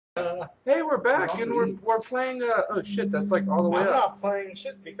Hey, we're back and we're playing. Oh shit, that's like all the way I'm up. not playing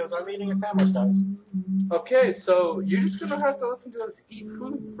shit because I'm eating a sandwich, guys. Okay, so you're just gonna have to listen to us eat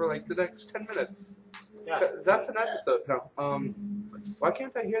food for like the next 10 minutes. Yeah. 'Cause that's an episode now. Why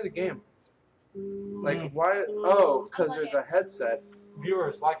can't I hear the game? Like why? Oh, because there's a headset.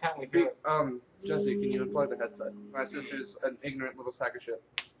 Viewers, why can't we hear it? Jesse, can you unplug the headset? My sister's an ignorant little sack of shit.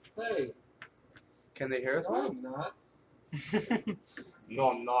 Hey, Can they hear us? no, I'm not.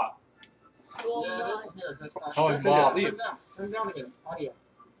 No, I'm not. Yeah, it's here. Just Oh, turn Mom. it down. Turn it down again. Audio.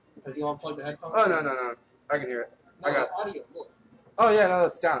 Because you unplug the headphones. Oh no, I can hear it. No, I got it. audio. Look. Oh yeah, no,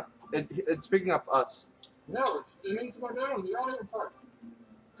 it's down. It's picking up us. No, it needs to go down. The audio part.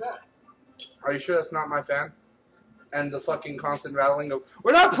 That. Are you sure that's not my fan? And the fucking constant rattling of,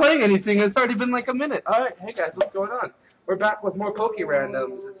 we're not playing anything, it's already been like a minute. Alright, hey guys, what's going on? We're back with more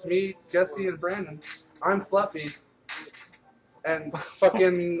PokéRandoms. It's me, Jesse, and Brandon. I'm Fluffy. And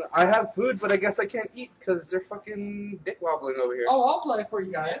fucking, I have food, but I guess I can't eat because they're fucking dick wobbling over here. Oh, I'll play for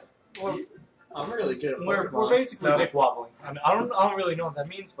you guys. Well, I'm really good at Pokemon. We're basically No. dick wobbling. I mean, I don't really know what that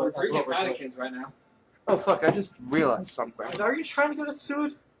means, but that's what we're doing. Mannequins right now. Oh fuck, I just realized something. Are you trying to get us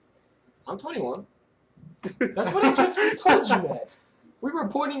sued? I'm 21. That's what I just told you, that. We were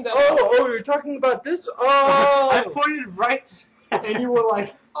pointing that Oh, you're talking about this? I Oh! pointed right. and you were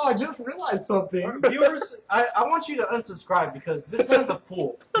like, oh, I just realized something. Viewers, I want you to unsubscribe because this man's a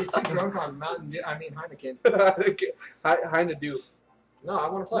fool. He's too drunk on Heineken. Kinda do. No, I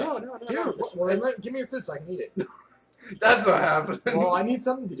want to play. No, Dude, it's- give me your food so I can eat it. That's not happening. Well, I need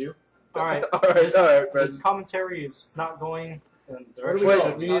something to do. Alright, alright, this Brandon. commentary is not going in the Where do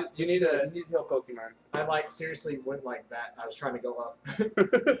direction. we Wait, go? you need to heal Pokemon. I seriously went like that. I was trying to go up.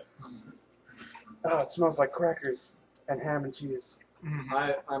 Oh, it smells like crackers and ham and cheese.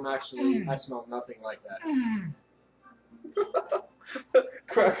 I smell nothing like that.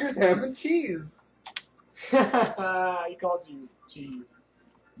 Crackers, ham, and cheese. He called you cheese.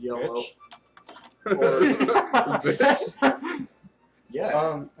 Yellow. Bitch. Yes.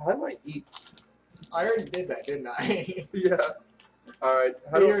 How do I eat? I already did that, didn't I? Yeah. All right.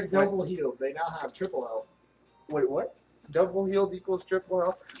 They are double healed. They now have triple health. Wait, what? Double healed equals triple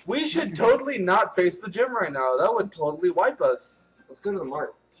health. We should totally not face the gym right now. That would totally wipe us. Let's go to the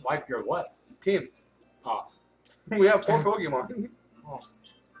mart. Wipe your what? Team. Ah. We have 4 Pokemon. Oh.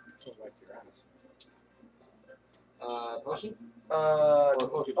 So wipe your ass. Potion? Oh,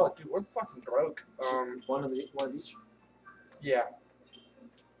 Pokeball. dude, we're fucking broke. One of each. Yeah.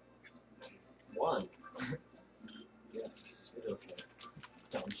 One. Yes. It's okay.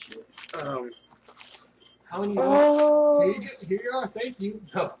 Dumb shit. How many? Oh. Here you are. Thank you.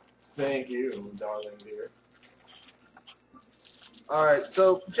 Oh, thank you, darling dear. All right.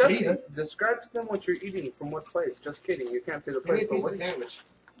 So, See Jesse, ya. describe to them what you're eating from what place. Just kidding. You can't say the Give me place. a But piece what of do you, sandwich.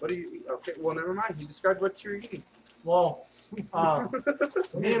 what do you eat? Okay. Well, never mind. He described what you're eating. Well,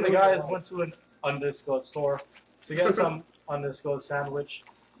 me and the guys went to an undisclosed store to get some undisclosed sandwich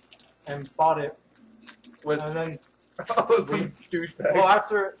and bought it. With And then, oh, some douchebag.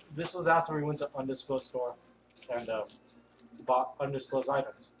 well, this was after we went to undisclosed store and bought undisclosed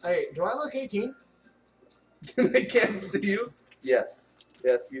items. Hey, do I look 18? They can't see you. Yes.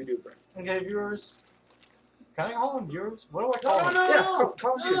 Yes, you do, bro. Okay, viewers. Can I call them viewers? What do I No, call no, them? no, Yeah, no.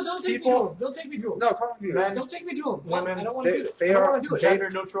 call No, viewers. don't take me People- to him. Don't take me to him. No, call them viewers. Men, Don't take me to him. women, I don't want to do it. They I don't are want to do it. Gender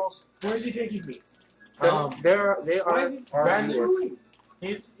neutrals. Where is he taking me? They What are is he our Brandon. viewers. doing?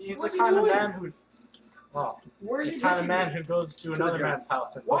 He's What's the he kind of doing? man who, well, Where is the he kind of taking man me? who goes to the another gym. man's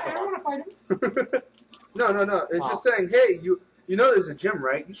house and Why? I don't want to fight him. No. It's just saying, hey, you know there's a gym,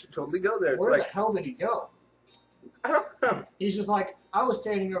 right? You should totally go there. It's Where like, the hell did he go? I don't know. He's just like, I was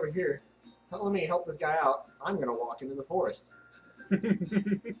standing over here. Let me help this guy out. I'm gonna walk into the forest. What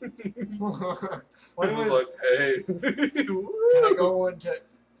He was was- like, hey. Can I go into?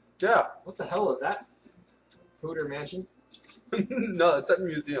 Yeah. What the hell is that? Pooter Mansion? No, it's at the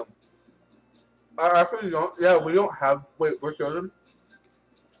museum. Actually, we don't. Yeah, we don't have. Wait, we're children.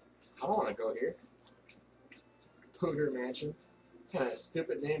 I don't want to go here. Pooter Mansion. What kind of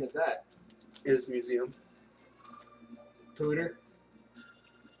stupid name is that? Is museum. Pooter.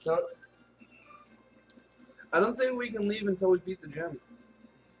 So, I don't think we can leave until we beat the gym.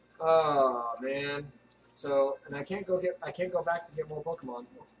 oh man. So, and I can't go back to get more Pokemon.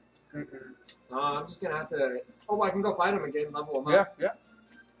 I'm just gonna have to. Oh, I can go fight him again, level him up.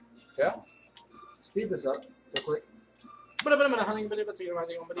 Yeah. Speed this up real quick.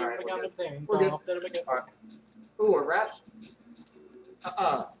 Ooh, a rat's.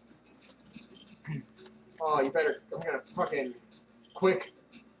 Oh, you better. I'm gonna fucking quick.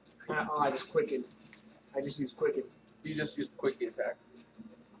 Oh, I just quickened. I just used quicken. You just used quickie attack.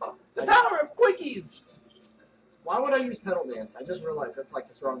 Why would I use pedal dance? I just realized that's like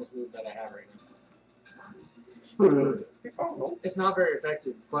the strongest move that I have right now. Oh. It's not very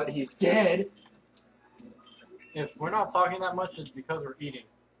effective, but he's dead. If we're not talking that much, it's because we're eating.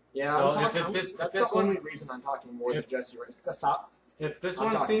 Yeah, So I'm talking. if That's this the only reason I'm talking more than just yours. To stop. If this I'm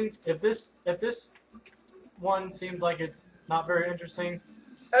one talking. seems, if this one seems like it's not very interesting,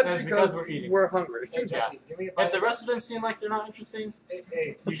 That's it's because we're eating. We're hungry. Hey Jesse, give me a bite. If the rest of them seem like they're not interesting,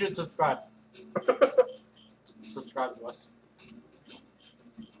 Hey, you should subscribe. Subscribe to us.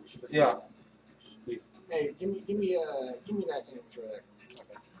 Yeah. Please. hey, give me that sandwich over there.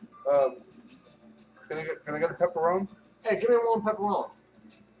 Okay. Can I get a pepperoni? Hey, give me one pepperoni.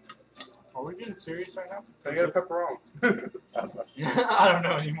 Are we being serious right now? Can I get a pepperoni? I don't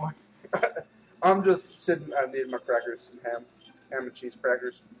know anymore. I'm just sitting. I need my crackers and ham and cheese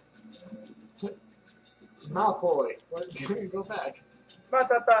crackers. Malfoy, go back.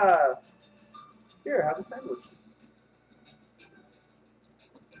 Matata. Here, have a sandwich.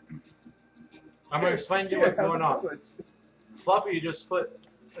 I'm gonna explain to you Here, what's have going a on. sandwich. Fluffy just put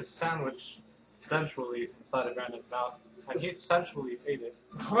a sandwich centrally inside of Brandon's mouth, and he centrally ate it.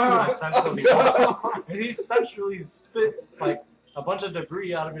 And he centrally spit like a bunch of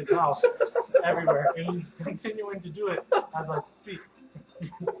debris out of his mouth everywhere, and he's continuing to do it as I speak.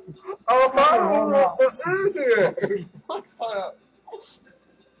 Oh,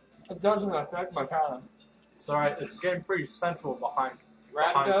 It doesn't affect my palate. It's alright, it's getting pretty central behind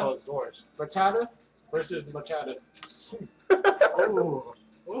Ratata, closed doors. batata versus batata. Ooh.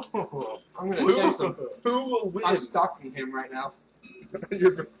 Ooh. I'm gonna say some. Who will win? I'm stalking him right now.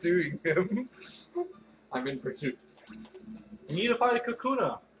 You're pursuing him. I'm in pursuit. You need to fight a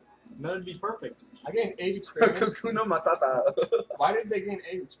Kakuna. And that'd be perfect. I gained 8 experience. Kakuna Matata. Why did they gain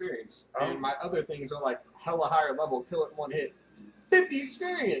 8 experience? And my other things are like hella higher level, kill it in one hit. 50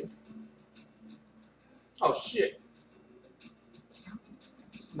 experience! Oh shit.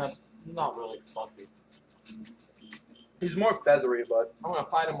 Not really fluffy. He's more feathery, but I'm gonna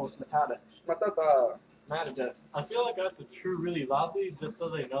fight him with Matata. Matata. Matata. I feel like I have to chew really loudly just so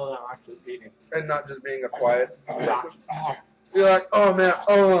they know that I'm actually eating. And not just being a quiet person. You're like, oh man,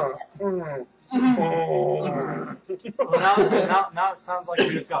 Well, now it sounds like we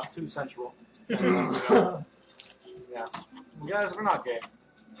just got too sensual. Yeah. You guys, we're not gay.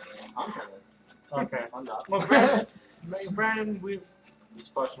 I'm trying to. Okay. I'm not. Well, Brandon, it's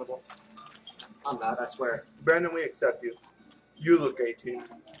questionable. I'm not, I swear. Brandon, we accept you. You look 18.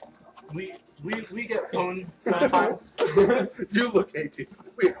 We get phone sometimes. You look 18.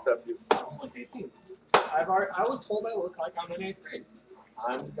 We accept you. I'm like 18. I was told I look like I'm in 8th grade.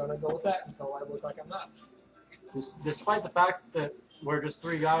 I'm gonna go with that until I look like I'm not. Despite the fact that we're just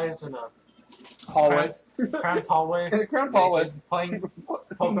 3 guys in a Hallway. cramped hallway, Cramped hallway. playing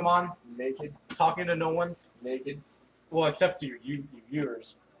Pokemon, Naked. talking to no one. Naked. Well, except to you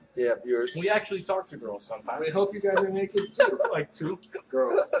viewers. Yeah, viewers. We actually talk to girls sometimes. We hope you guys are naked too. Like 2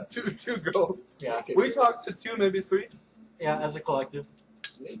 Girls. two girls. Yeah. Naked. We talked to 2, maybe 3. Yeah, as a collective.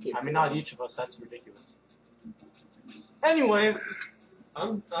 Naked. I mean, not each of us. That's ridiculous. Anyways,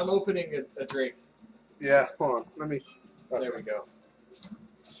 I'm opening a drink. Yeah, hold on. Let me. There we go.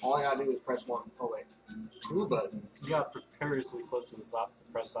 All I gotta do is press 1. Oh wait. 2 buttons. you got precariously close to the top to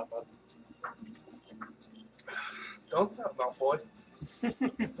press that button. Don't sound Malfoy.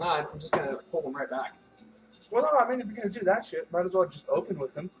 Nah, I'm just gonna pull them right back. Well, no, I mean, if you're gonna do that shit, might as well just open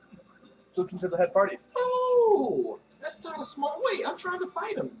with him. Flip him to the head party. Oh! That's not a smart. Wait, I'm trying to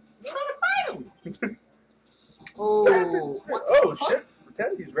fight him. I'm trying to fight him! Oh, Rapid spin. what the Oh, fuck? shit.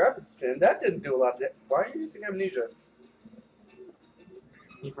 Pretend he's rapid spin. That didn't do a lot of it. Why are you using amnesia?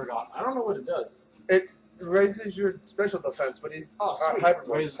 He forgot. I don't know what it does. It raises your special defense, but he's Oh, sweet.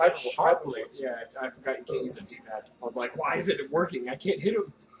 Raises hyper it sharply. Yeah, I forgot you can't use the D-pad. I was like, why isn't it working? I can't hit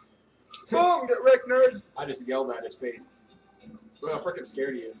him. Boom! Get wrecked, nerd! I just yelled at his face. Look how freaking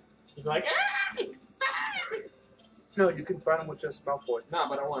scared he is. He's like, ah! No, you can find him with just Malfoy. Nah,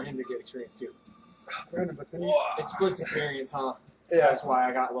 but I want him to get experience too. Brandon, but then It splits experience, huh? yeah. That's why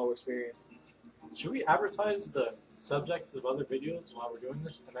I got low experience. Should we advertise the subjects of other videos while we're doing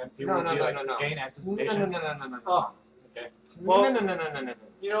this, and then people No, will be no, like no, no. gain No, anticipation? no. Oh, okay. Well, Well- no.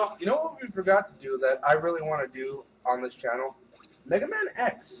 You know what we forgot to do that I really want to do on this channel? Mega Man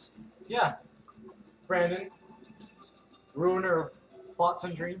X. Yeah. Brandon, ruiner of plots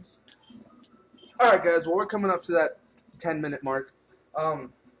and dreams. Alright, guys, well, we're coming up to that 10-minute mark. I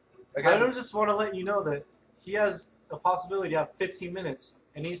Again, don't just want to let you know that he has a possibility to have 15 minutes,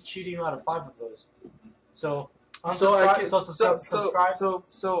 and he's cheating you out of 5 of those. So, subscribe.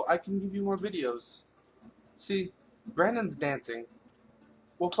 So I can give you more videos. See, Brandon's dancing.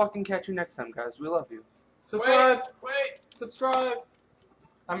 We'll fucking catch you next time, guys. We love you. Subscribe. Wait. Subscribe.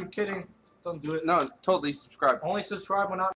 I'm kidding. Don't do it. No, totally subscribe. Only subscribe when not